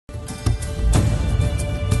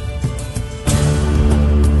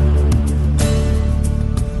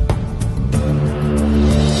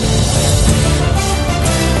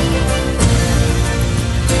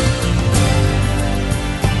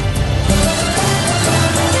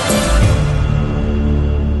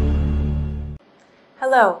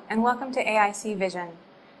Hello, and welcome to AIC Vision.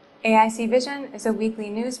 AIC Vision is a weekly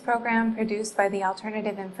news program produced by the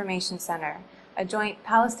Alternative Information Center, a joint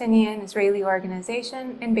Palestinian-Israeli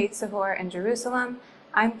organization in Beit Sahor in Jerusalem.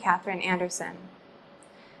 I'm Catherine Anderson.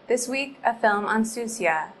 This week, a film on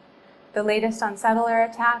Sussiya, the latest on settler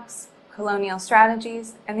attacks, colonial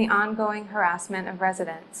strategies, and the ongoing harassment of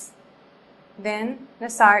residents. Then,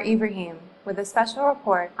 Nassar Ibrahim, with a special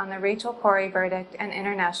report on the Rachel Corrie Verdict and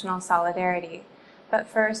international solidarity. But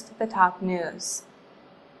first, the top news.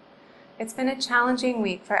 It's been a challenging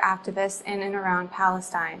week for activists in and around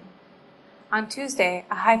Palestine. On Tuesday,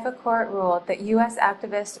 a Haifa court ruled that U.S.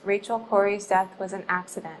 activist Rachel Corrie's death was an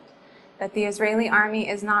accident, that the Israeli army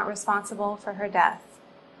is not responsible for her death.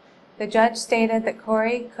 The judge stated that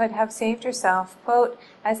Corrie could have saved herself, quote,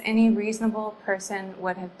 as any reasonable person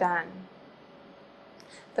would have done.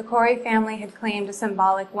 The Corrie family had claimed a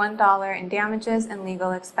symbolic $1 in damages and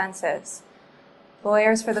legal expenses.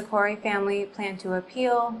 Lawyers for the Corrie family plan to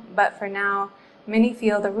appeal, but for now, many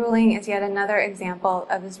feel the ruling is yet another example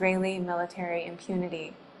of Israeli military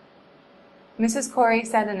impunity. Mrs. Corrie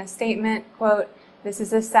said in a statement, quote, "This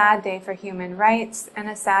is a sad day for human rights and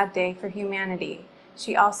a sad day for humanity."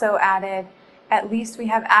 She also added, "At least we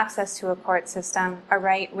have access to a court system, a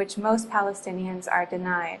right which most Palestinians are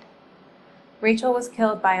denied." Rachel was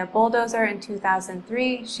killed by a bulldozer in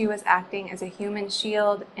 2003. She was acting as a human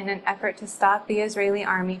shield in an effort to stop the Israeli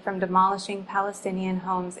army from demolishing Palestinian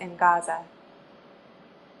homes in Gaza.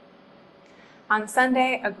 On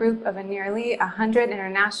Sunday, a group of nearly 100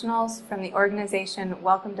 internationals from the organization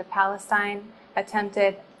Welcome to Palestine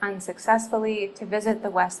attempted, unsuccessfully, to visit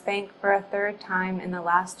the West Bank for a third time in the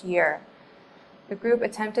last year. The group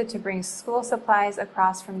attempted to bring school supplies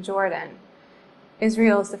across from Jordan.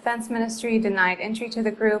 Israel's defense ministry denied entry to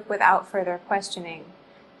the group without further questioning,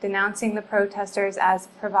 denouncing the protesters as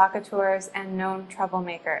provocateurs and known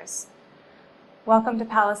troublemakers. Welcome to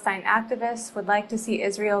Palestine activists would like to see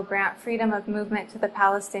Israel grant freedom of movement to the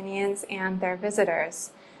Palestinians and their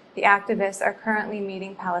visitors. The activists are currently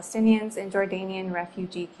meeting Palestinians in Jordanian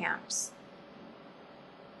refugee camps.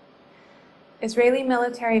 Israeli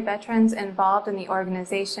military veterans involved in the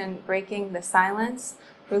organization Breaking the Silence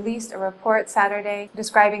released a report Saturday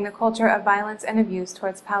describing the culture of violence and abuse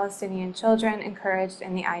towards Palestinian children encouraged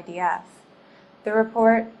in the IDF. The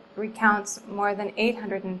report recounts more than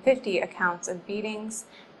 850 accounts of beatings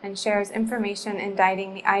and shares information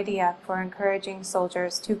indicting the IDF for encouraging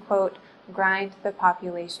soldiers to, quote, grind the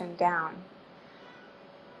population down.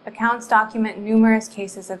 Accounts document numerous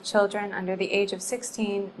cases of children under the age of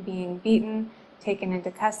 16 being beaten, taken into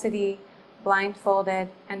custody, blindfolded,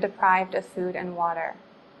 and deprived of food and water.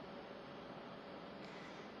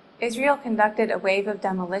 Israel conducted a wave of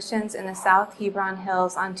demolitions in the South Hebron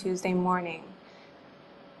Hills on Tuesday morning.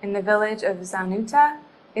 In the village of Zanuta,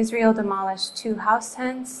 Israel demolished 2 house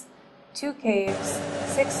tents, 2 caves,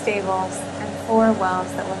 6 stables, and 4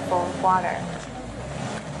 wells that were full of water.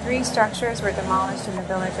 3 structures were demolished in the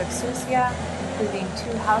village of Sussiya, including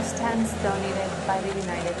 2 house tents donated by the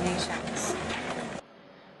United Nations.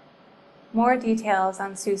 More details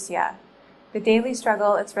on Sussiya, the daily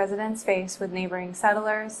struggle its residents face with neighboring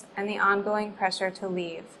settlers, and the ongoing pressure to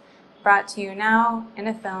leave. Brought to you now in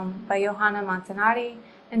a film by Johanna Montanari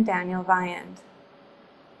and Daniel Viand.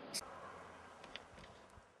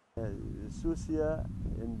 سوسيا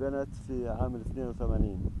انبنت في عام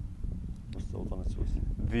 82 مستوطنة سوسيا.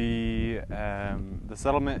 The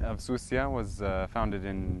settlement of Sussiya was founded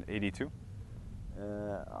in 82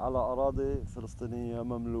 على أراضي فلسطينية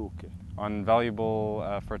مملوكة on valuable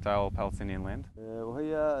fertile Palestinian land.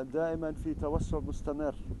 وهي دائما في توسع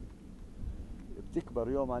مستمر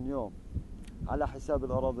بتكبر يوم عن يوم على حساب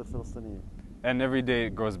الأراضي الفلسطينية. And every day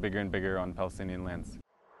it grows bigger and bigger on Palestinian lands.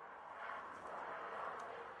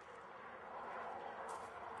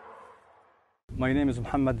 My name is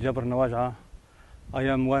Muhammad Jabr Nawaj'a. I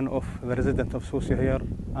am one of the residents of Sussiya here,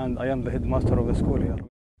 and I am the headmaster of the school here.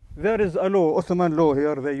 There is a law, Ottoman law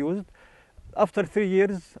here they used. After 3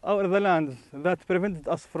 years, the lands that prevented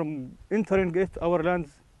us from entering it, our lands,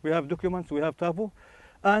 we have documents, we have taboo,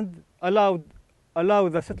 and allow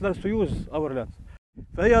the settlers to use our lands.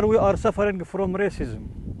 Here we are suffering from racism.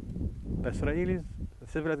 The Israelis, the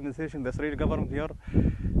civil administration, the Israeli government here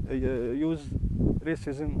use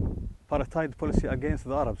racism, apartheid policy against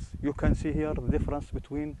the Arabs. You can see here the difference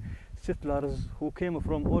between settlers who came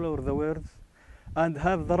from all over the world and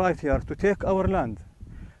have the right here to take our land,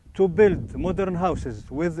 to build modern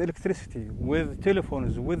houses with electricity, with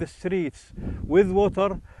telephones, with streets, with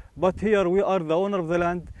water. But here we are the owner of the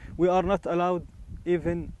land. We are not allowed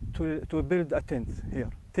even to build a tent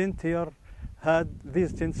here.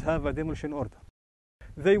 These tents have a demolition order.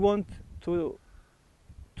 they want to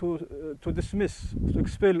dismiss, to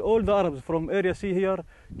expel all the Arabs from Area C here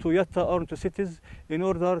to Yatta or to cities in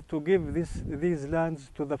order to give these lands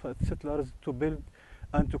to the settlers to build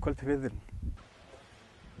and to cultivate them.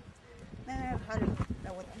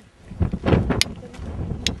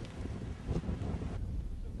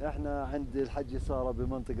 احنا عند الحجة سارة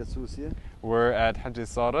بمنطقة سوسيا. We're at Hajj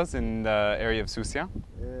Saras in the area of Sussiya.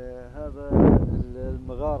 هذا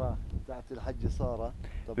المغارة تحت الحجة سارة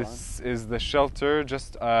طبعا. This is the shelter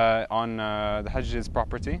just on the Hajj's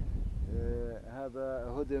property. هذا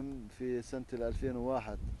هدم في سنة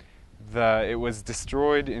 2001. It was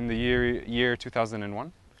destroyed in the year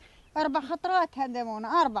 2001. 4 خطرات هدمونا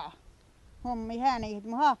 4 هم هاني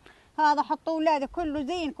يهدموها. هذا حطوا أولاده كله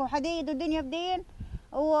زين وحديد ودنيا بدين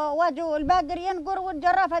وواجوا الباقر ينقر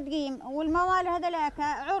والجرافة تقيم والموال هذاك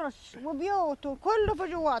عرش وبيوت وكله في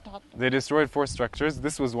جواتها. They destroyed 4 structures.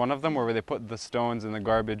 This was one of them where they put the stones and the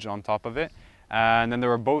garbage on top of it. And then there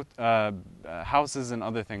were both houses and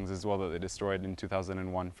other things as well that they destroyed in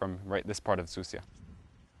 2001 from right this part of Sussiya.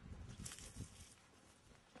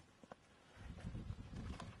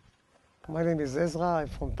 My name is Ezra. I'm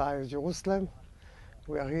from Tyre, Jerusalem.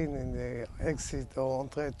 We are here in the exit or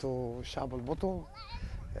entrée to Shab al-Bottom.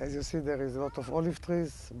 As you see, there is a lot of olive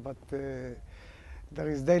trees, but there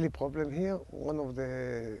is daily problem here. One of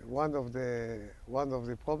the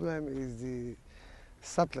problem is the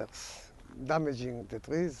settlers damaging the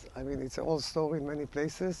trees. I mean, it's an old story in many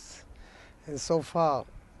places, and so far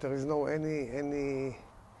there is no any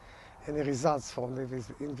results from the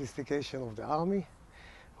investigation of the army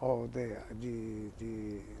or the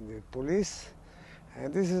police.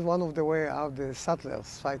 And this is one of the way how the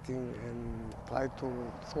settlers fighting and try to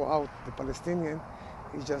throw out the Palestinian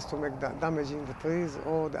is just to make damaging the trees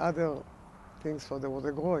or the other things for what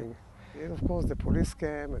they're growing. And of course the police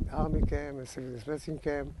came and army came and civil defense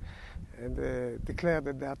came and declared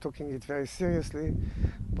that they are taking it very seriously.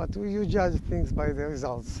 But you judge things by the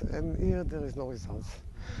results, and here there is no results.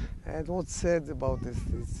 And what's said about this,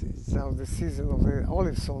 it's now the season of the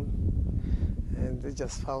olive sown, and they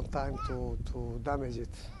just found time to damage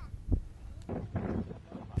it.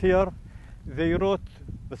 Here, the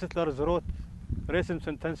settlers wrote recent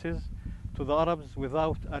sentences to the Arabs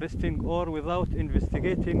without arresting or without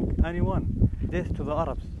investigating anyone. Death to the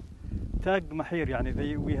Arabs. Tag mahir, yani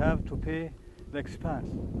we have to pay the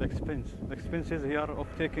expenses here of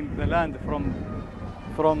taking the land from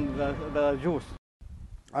the Jews.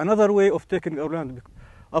 Another way of taking our land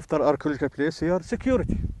after archaeological place here,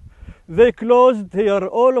 security. They closed here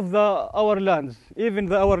all of our lands, even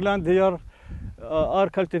our land here are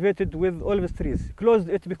cultivated with olive trees. Closed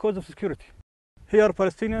it because of security. Here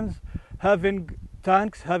Palestinians having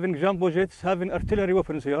tanks, having jumbo jets, having artillery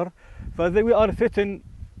weapons here. We are threatening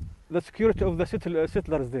the security of the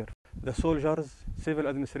settlers there. The soldiers, civil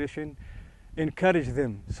administration, encourage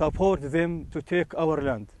them, support them to take our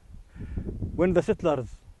land. When the settlers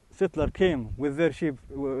came with their sheep,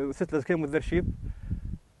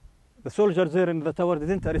 the soldiers there in the tower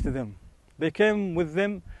didn't arrest them. They came with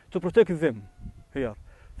them to protect them here.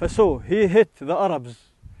 So he hit the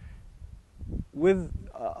Arabs with,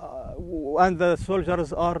 and the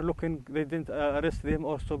soldiers are looking, they didn't arrest them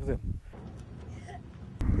or stop them.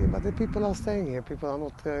 Yeah, but the people are staying here. People are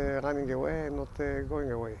not running away, not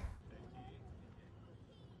going away.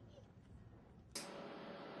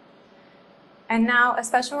 And now a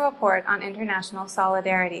special report on international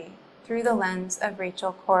solidarity through the lens of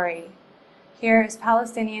Rachel Corrie. Here is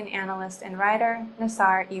Palestinian analyst and writer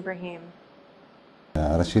Nassar Ibrahim.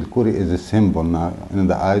 Rachel Corrie is a symbol now in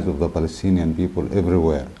the eyes of the Palestinian people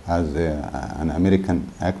everywhere as an American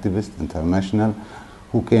activist, international,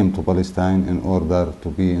 who came to Palestine in order to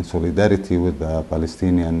be in solidarity with the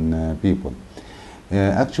Palestinian people.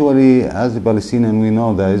 Actually, as a Palestinian, we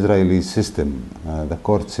know the Israeli system, the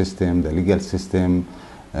court system, the legal system.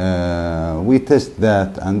 We test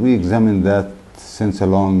that and we examine that since a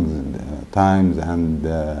long times and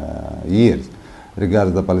years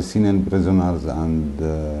regarding the Palestinian prisoners,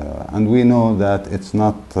 and we know that it's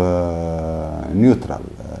not neutral.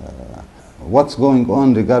 What's going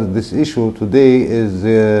on regarding this issue today is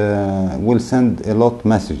will send a lot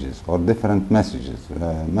messages or different messages.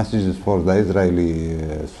 Messages for the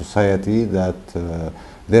Israeli society that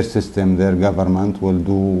their system, their government will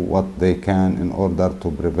do what they can in order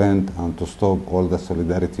to prevent and to stop all the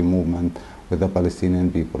solidarity movement with the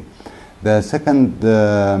Palestinian people. The second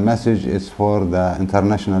message is for the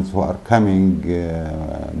internationals who are coming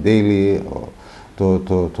daily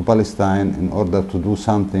to Palestine in order to do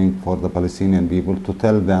something for the Palestinian people, to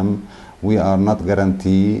tell them We are not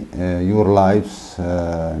guarantee your lives.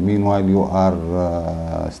 Meanwhile, you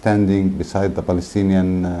are standing beside the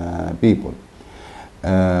Palestinian people.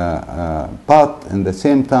 But in the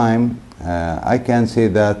same time, I can say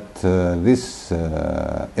that this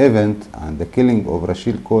event and the killing of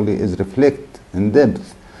Rachel Corrie is reflect in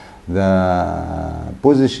depth the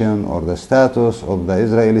position or the status of the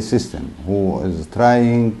Israeli system, who is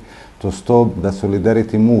trying to stop the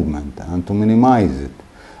solidarity movement and to minimize it,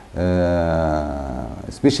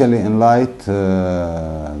 especially in light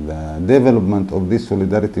the development of this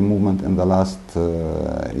solidarity movement in the last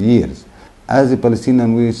years. As a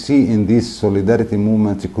Palestinian, we see in this solidarity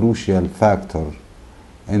movement a crucial factor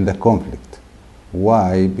in the conflict.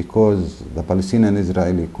 Why? Because the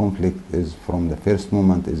Palestinian-Israeli conflict is, from the first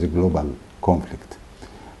moment, is a global conflict.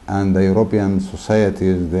 And the European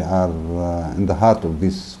societies, they are in the heart of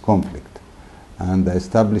this conflict. And the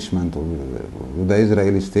establishment of the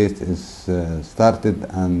Israeli state is started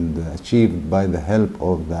and achieved by the help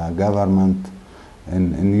of the government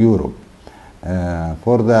in Europe.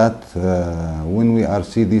 For that, when we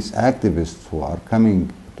see these activists who are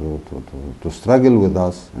coming to struggle with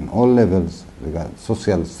us in all levels,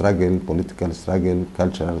 social struggle, political struggle,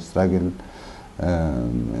 cultural struggle,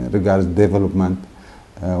 regards development,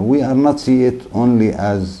 we are not see it only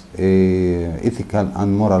as a ethical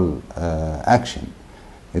and moral action.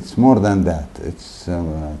 It's more than that. It's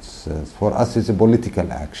for us it's a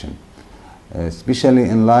political action, especially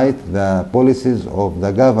in light the policies of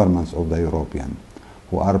the governments of the European,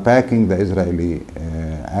 who are backing the Israeli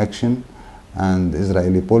action and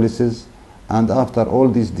Israeli policies, and after all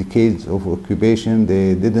these decades of occupation,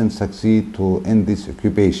 they didn't succeed to end this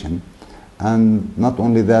occupation, and not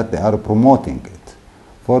only that, they are promoting it.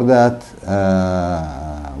 For that,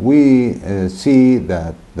 we see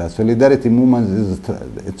that the solidarity movement,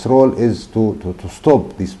 its role is to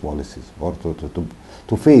stop these policies, or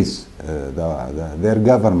to face their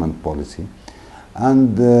government policy.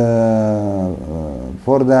 And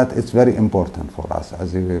for that, it's very important for us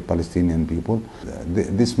as a Palestinian people.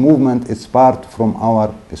 This movement is part from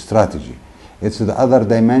our strategy. It's the other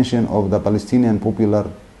dimension of the Palestinian popular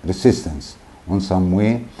resistance in some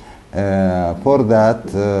way. For that,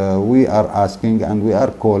 we are asking and we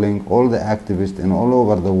are calling all the activists in all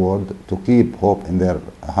over the world to keep hope in their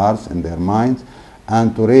hearts and their minds,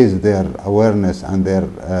 and to raise their awareness and their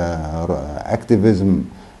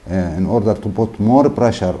activism in order to put more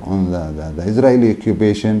pressure on the Israeli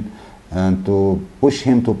occupation, and to push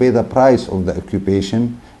him to pay the price of the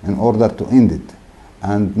occupation in order to end it,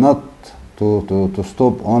 and not to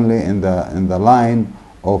stop only in the line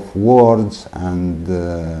of words and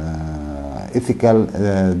ethical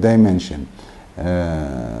dimension.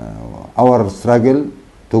 Our struggle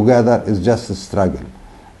together is just a struggle.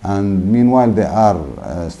 And meanwhile, they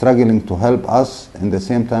are struggling to help us. In the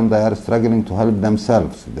same time, they are struggling to help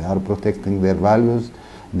themselves. They are protecting their values,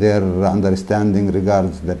 their understanding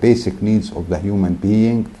regards the basic needs of the human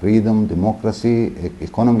being: freedom, democracy,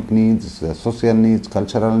 economic needs, social needs,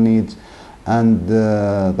 cultural needs. And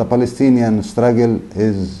the Palestinian struggle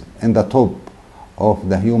is in the top of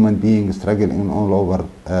the human being struggling all over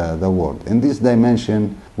the world. In this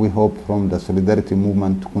dimension, we hope from the solidarity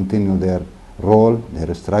movement to continue their role,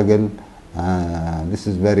 their struggle. This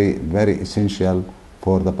is very, very essential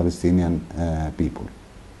for the Palestinian people.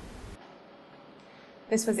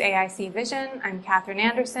 This was AIC Vision. I'm Catherine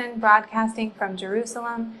Anderson, broadcasting from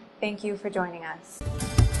Jerusalem. Thank you for joining us.